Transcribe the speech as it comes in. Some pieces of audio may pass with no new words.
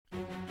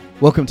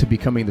Welcome to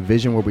Becoming the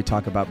Vision, where we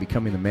talk about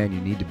becoming the man you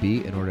need to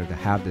be in order to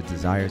have the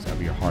desires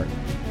of your heart.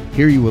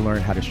 Here you will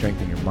learn how to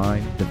strengthen your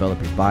mind,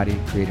 develop your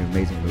body, create an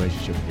amazing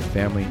relationship with your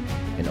family,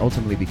 and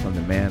ultimately become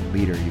the man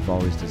leader you've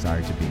always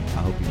desired to be.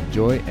 I hope you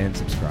enjoy and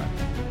subscribe.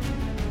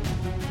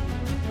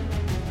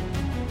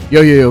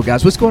 Yo,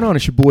 guys, what's going on?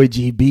 It's your boy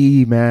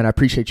GB, man. I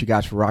appreciate you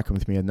guys for rocking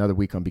with me another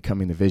week on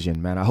Becoming the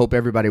Vision, man. I hope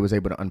everybody was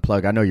able to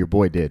unplug. I know your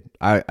boy did.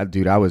 I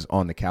was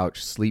on the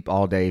couch, sleep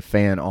all day,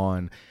 fan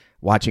on,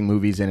 watching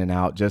movies in and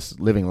out, just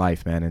living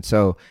life, man. And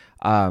so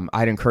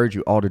I'd encourage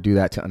you all to do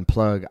that, to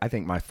unplug. I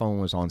think my phone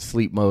was on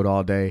sleep mode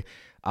all day.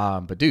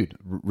 But dude,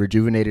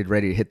 rejuvenated,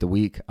 ready to hit the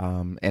week.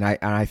 And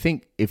I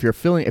think if you're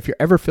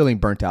ever feeling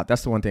burnt out,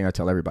 that's the one thing I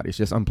tell everybody is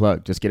just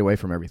unplug, just get away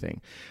from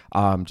everything.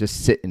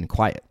 Just sit in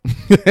quiet,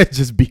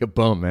 just be a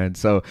bum, man.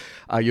 So,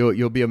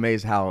 you'll be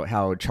amazed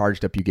how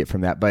charged up you get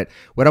from that. But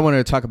what I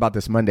wanted to talk about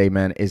this Monday,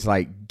 man, is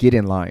like, get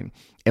in line.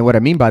 And what I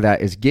mean by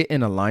that is get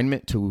in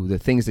alignment to the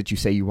things that you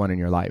say you want in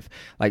your life.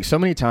 Like so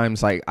many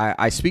times, like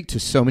I speak to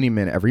so many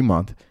men every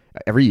month,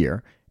 every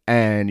year,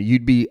 and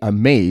you'd be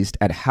amazed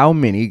at how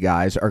many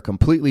guys are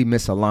completely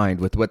misaligned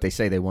with what they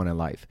say they want in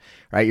life,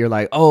 right? You're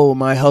like, oh,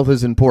 my health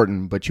is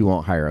important, but you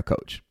won't hire a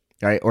coach,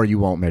 right? Or you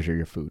won't measure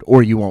your food,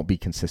 or you won't be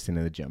consistent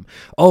in the gym.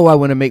 Oh, I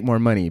want to make more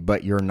money,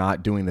 but you're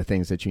not doing the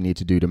things that you need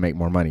to do to make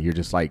more money. You're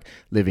just like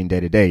living day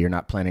to day. You're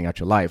not planning out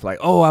your life. Like,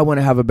 oh, I want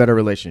to have a better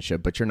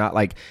relationship, but you're not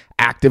like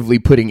actively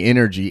putting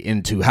energy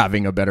into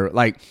having a better,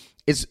 like,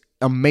 it's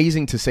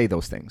amazing to say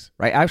those things,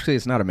 right? Actually,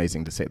 it's not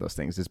amazing to say those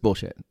things. It's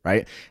bullshit,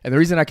 right? And the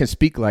reason I can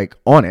speak like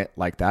on it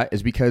like that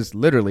is because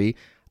literally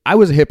I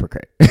was a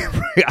hypocrite.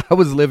 I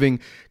was living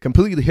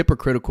completely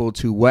hypocritical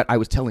to what I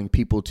was telling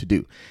people to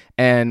do.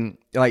 And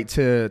like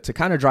to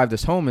kind of drive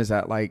this home is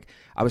that like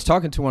I was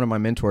talking to one of my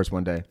mentors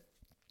one day,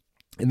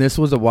 and this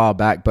was a while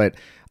back, but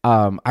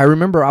I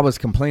remember I was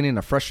complaining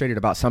or frustrated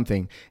about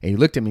something, and he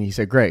looked at me and he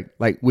said, Greg,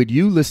 like, would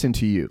you listen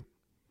to you?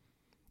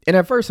 And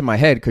at first in my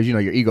head, because, you know,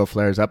 your ego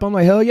flares up, I'm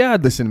like, hell yeah,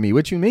 I'd listen to me.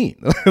 What you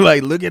mean?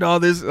 Like, look at all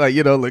this, like,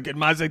 you know, look at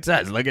my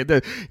success. Look at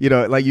the, you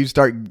know, like you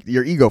start,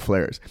 your ego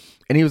flares.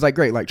 And he was like,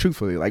 great, like,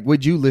 truthfully, like,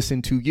 would you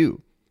listen to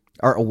you?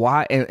 Or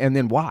why? And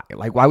then why?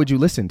 Like, why would you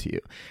listen to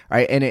you?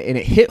 Right. And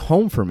it hit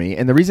home for me.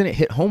 And the reason it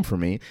hit home for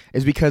me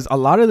is because a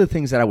lot of the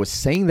things that I was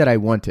saying that I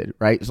wanted,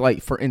 right? So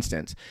like, for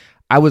instance,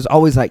 I was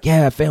always like,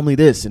 yeah, family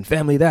this and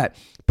family that.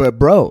 But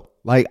bro,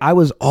 like I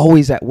was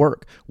always at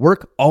work.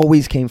 Work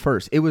always came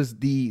first. It was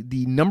the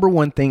number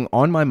one thing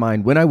on my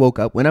mind when I woke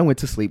up, when I went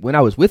to sleep, when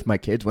I was with my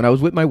kids, when I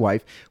was with my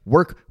wife.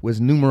 Work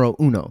was numero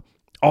uno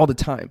all the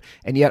time.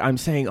 And yet I'm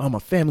saying, oh, I'm a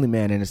family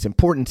man and it's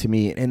important to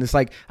me. And it's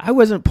like I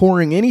wasn't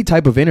pouring any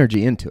type of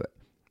energy into it.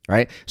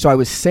 Right. So I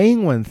was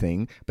saying one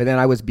thing, but then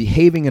I was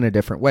behaving in a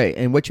different way.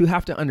 And what you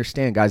have to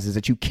understand, guys, is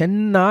that you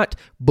cannot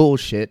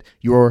bullshit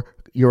your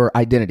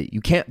identity.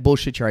 You can't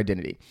bullshit your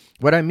identity.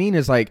 What I mean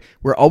is like,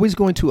 we're always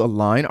going to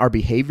align our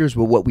behaviors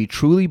with what we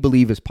truly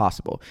believe is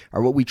possible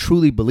or what we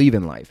truly believe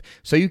in life.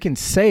 So you can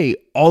say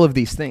all of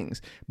these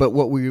things, but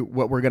what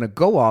we're going to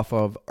go off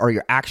of are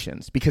your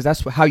actions, because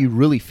that's how you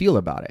really feel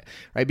about it.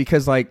 Right.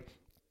 Because like,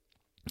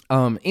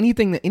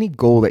 any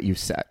goal that you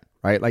set,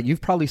 right? Like you've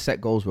probably set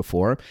goals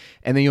before,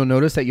 and then you'll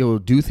notice that you'll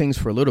do things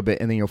for a little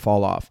bit and then you'll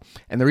fall off.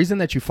 And the reason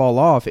that you fall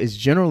off is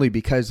generally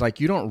because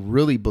like you don't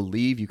really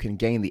believe you can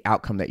gain the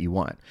outcome that you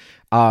want.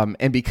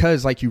 And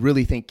because like you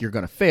really think you're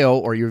going to fail,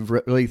 or you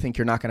really think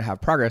you're not going to have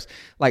progress.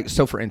 Like,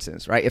 so for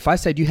instance, right? If I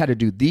said you had to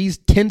do these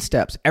 10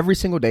 steps every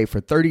single day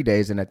for 30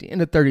 days, and at the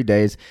end of 30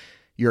 days,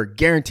 you're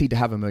guaranteed to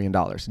have $1 million.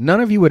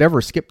 None of you would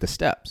ever skip the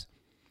steps.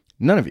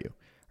 None of you.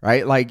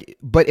 Right? Like,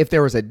 but if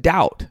there was a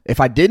doubt, if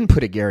I didn't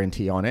put a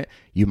guarantee on it,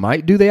 you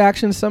might do the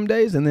action some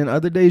days and then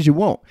other days you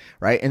won't.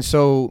 Right? And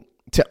so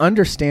to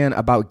understand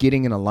about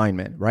getting in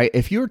alignment, right?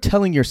 If you're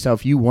telling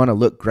yourself you want to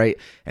look great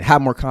and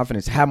have more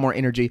confidence, have more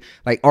energy,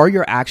 like are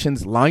your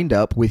actions lined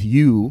up with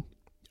you,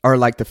 or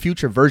like the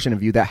future version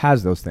of you that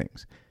has those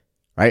things?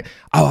 Right?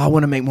 Oh, I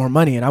want to make more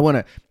money and I want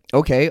to.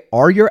 Okay,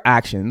 are your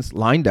actions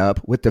lined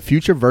up with the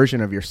future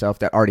version of yourself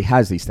that already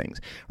has these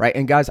things? Right?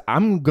 And guys,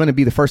 I'm going to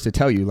be the first to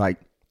tell you, like,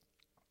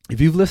 if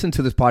you've listened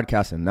to this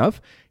podcast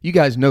enough, you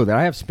guys know that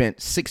I have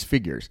spent 6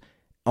 figures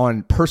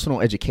on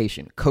personal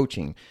education,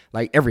 coaching,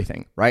 like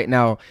everything. Right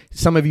now,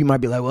 some of you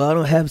might be like, well, I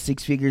don't have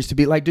 6 figures to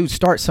be like, dude,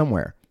 start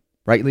somewhere.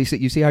 Right, Lisa,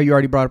 you see how you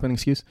already brought up an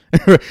excuse?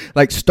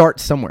 Like start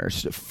somewhere,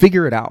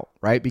 figure it out,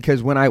 right?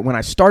 Because when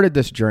I started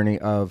this journey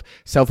of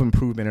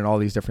self-improvement and all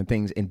these different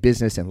things in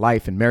business and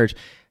life and marriage,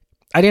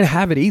 I didn't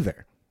have it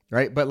either.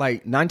 Right. But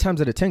like 9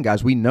 times out of 10,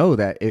 guys, we know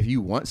that if you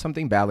want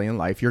something badly in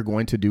life, you're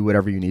going to do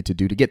whatever you need to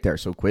do to get there.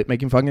 So quit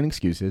making fucking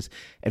excuses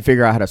and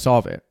figure out how to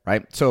solve it.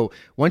 Right. So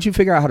once you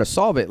figure out how to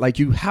solve it, like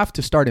you have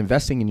to start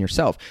investing in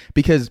yourself,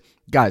 because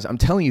guys, I'm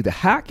telling you, the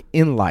hack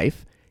in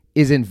life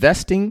is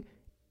investing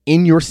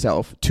in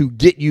yourself to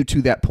get you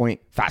to that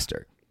point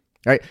faster.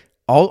 Right.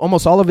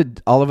 Almost all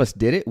of us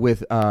did it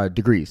with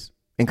degrees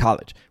in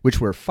college,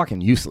 which were fucking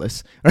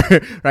useless,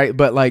 right?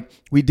 But like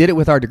we did it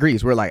with our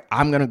degrees. We're like,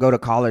 I'm going to go to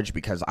college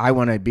because I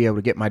want to be able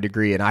to get my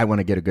degree and I want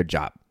to get a good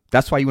job.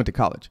 That's why you went to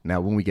college.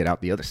 Now, when we get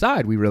out the other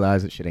side, we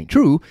realize that shit ain't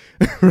true,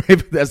 right?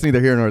 But that's neither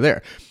here nor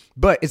there.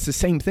 But it's the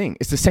same thing.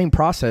 It's the same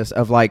process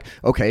of like,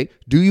 okay,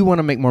 do you want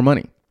to make more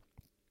money?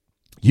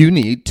 You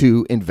need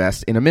to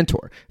invest in a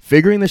mentor.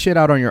 Figuring the shit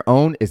out on your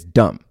own is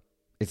dumb.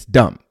 It's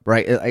dumb,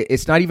 right?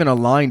 It's not even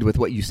aligned with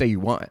what you say you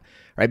want,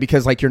 right?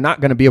 Because like you're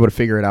not going to be able to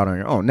figure it out on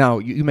your own. Now,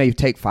 you may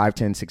take 5,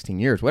 10, 16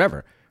 years,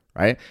 whatever,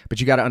 right? But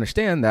you got to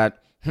understand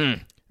that,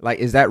 like,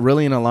 is that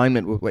really in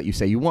alignment with what you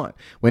say you want?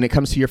 When it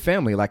comes to your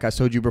family, like I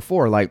told you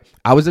before, like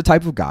I was the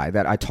type of guy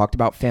that I talked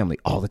about family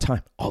all the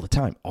time,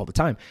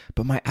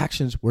 but my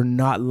actions were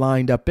not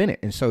lined up in it.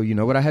 And so you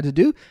know what I had to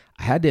do?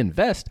 I had to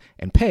invest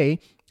and pay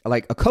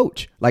like a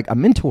coach, like a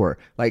mentor,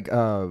 like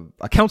a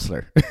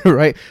counselor,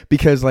 right?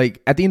 Because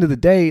like at the end of the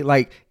day,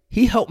 like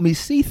he helped me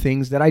see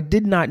things that I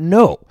did not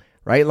know,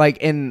 right? Like,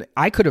 and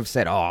I could have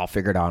said, oh, I'll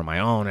figure it out on my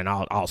own and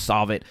I'll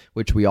solve it,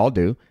 which we all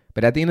do.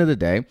 But at the end of the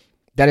day,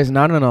 that is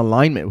not in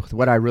alignment with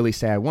what I really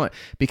say I want.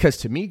 Because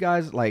to me,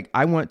 guys, like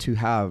I want to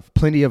have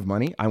plenty of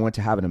money. I want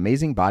to have an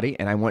amazing body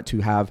and I want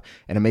to have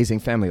an amazing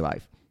family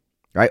life,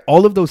 right?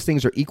 All of those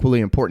things are equally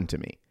important to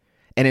me.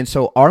 And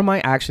so are my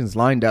actions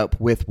lined up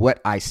with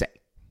what I say?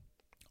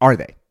 Are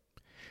they?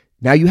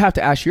 Now you have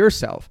to ask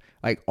yourself,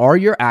 like, are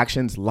your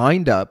actions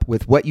lined up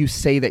with what you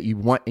say that you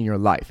want in your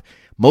life?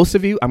 Most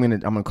of you, I'm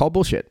gonna call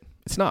bullshit.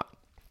 It's not.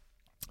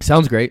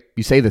 Sounds great.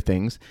 You say the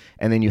things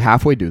and then you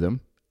halfway do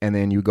them and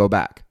then you go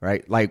back,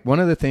 right? Like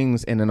one of the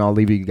things, and then I'll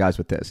leave you guys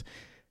with this,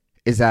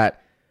 is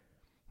that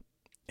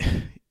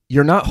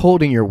you're not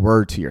holding your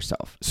word to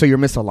yourself. So you're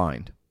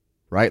misaligned,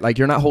 right? Like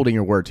you're not holding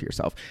your word to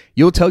yourself.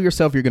 You'll tell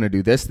yourself you're going to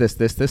do this,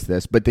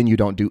 but then you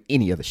don't do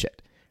any of the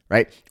shit,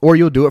 right? Or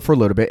you'll do it for a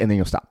little bit and then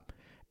you'll stop.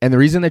 And the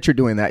reason that you're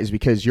doing that is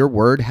because your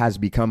word has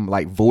become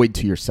like void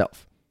to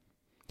yourself.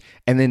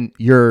 And then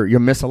you're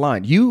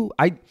misaligned.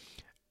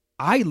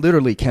 I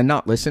literally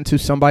cannot listen to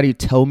somebody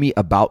tell me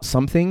about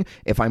something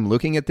if I'm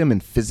looking at them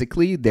and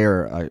physically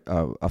they're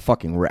a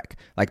fucking wreck.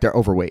 Like they're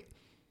overweight.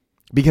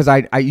 Because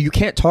you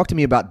can't talk to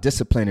me about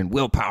discipline and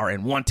willpower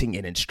and wanting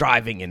it and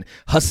striving and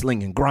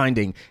hustling and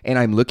grinding. And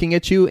I'm looking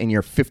at you and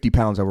you're 50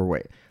 pounds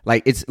overweight.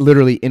 Like it's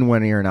literally in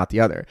one ear and out the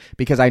other.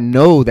 Because I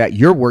know that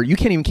your word, you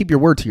can't even keep your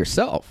word to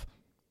yourself.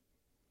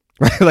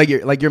 Right? Like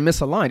you're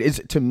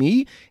misaligned. To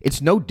me,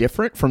 it's no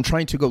different from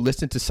trying to go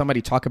listen to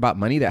somebody talk about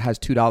money that has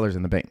 $2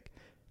 in the bank.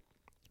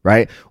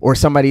 Right? Or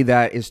somebody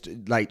that is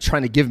like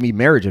trying to give me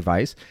marriage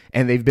advice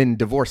and they've been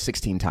divorced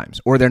 16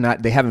 times or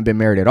they haven't been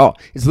married at all.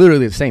 It's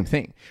literally the same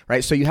thing,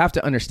 right? So you have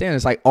to understand,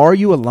 it's like, are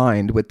you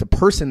aligned with the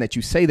person that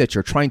you say that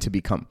you're trying to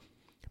become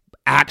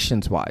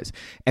actions wise?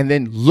 And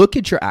then look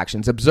at your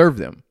actions, observe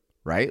them,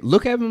 right?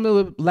 Look at them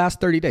the last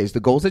 30 days,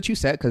 the goals that you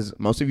set, because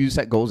most of you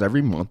set goals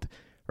every month,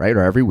 right?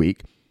 Or every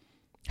week.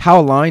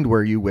 How aligned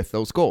were you with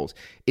those goals?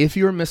 If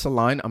you're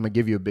misaligned, I'm going to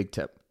give you a big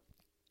tip.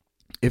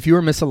 If you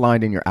are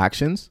misaligned in your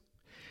actions,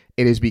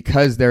 it is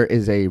because there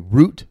is a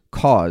root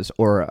cause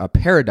or a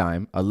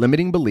paradigm, a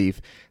limiting belief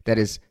that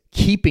is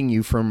keeping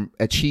you from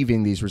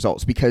achieving these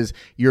results because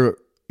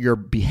you're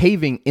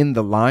behaving in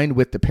the line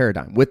with the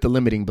paradigm, with the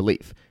limiting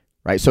belief,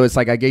 right? So it's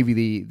like I gave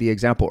you the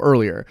example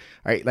earlier,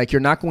 right? Like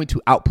you're not going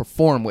to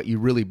outperform what you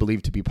really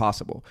believe to be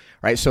possible,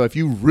 right? So if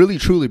you really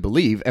truly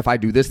believe if I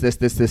do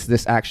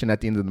this action at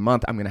the end of the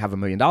month, I'm going to have $1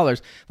 million,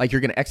 like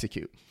you're going to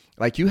execute.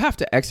 Like you have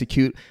to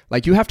execute,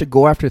 like you have to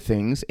go after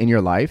things in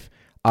your life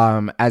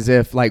as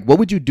if like, what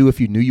would you do if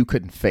you knew you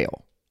couldn't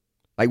fail?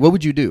 Like, what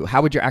would you do?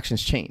 How would your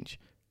actions change?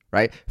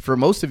 Right? For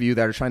most of you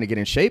that are trying to get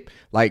in shape,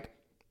 like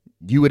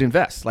you would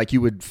invest, like you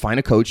would find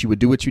a coach, you would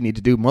do what you need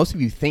to do. Most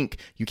of you think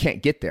you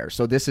can't get there.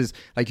 So this is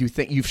like, you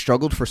think you've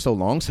struggled for so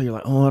long. So you're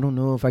like, oh, I don't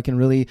know if I can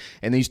really,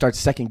 and then you start to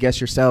second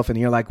guess yourself and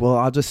you're like, well,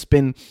 I'll just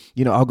spend,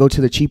 I'll go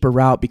to the cheaper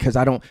route because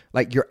I don't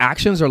like your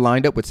actions are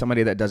lined up with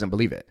somebody that doesn't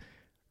believe it.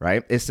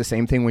 Right? It's the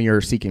same thing when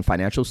you're seeking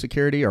financial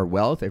security or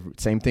wealth.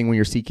 Same thing when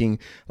you're seeking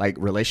like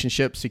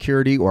relationship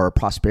security or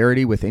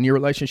prosperity within your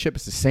relationship.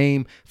 It's the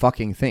same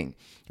fucking thing.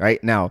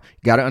 Right? Now,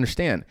 you got to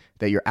understand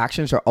that your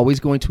actions are always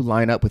going to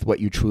line up with what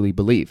you truly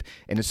believe.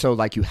 And so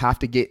like you have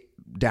to get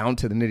down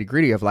to the nitty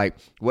gritty of like,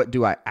 what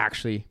do I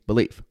actually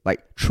believe?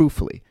 Like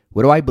truthfully,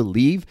 what do I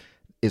believe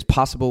is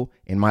possible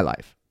in my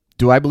life?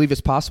 Do I believe it's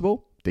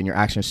possible? Then your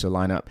actions should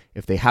line up.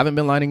 If they haven't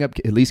been lining up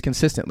at least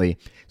consistently,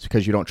 it's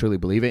because you don't truly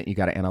believe it. You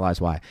got to analyze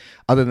why.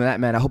 Other than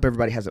that, man, I hope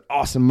everybody has an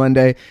awesome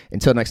Monday.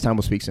 Until next time,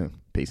 we'll speak soon.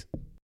 Peace.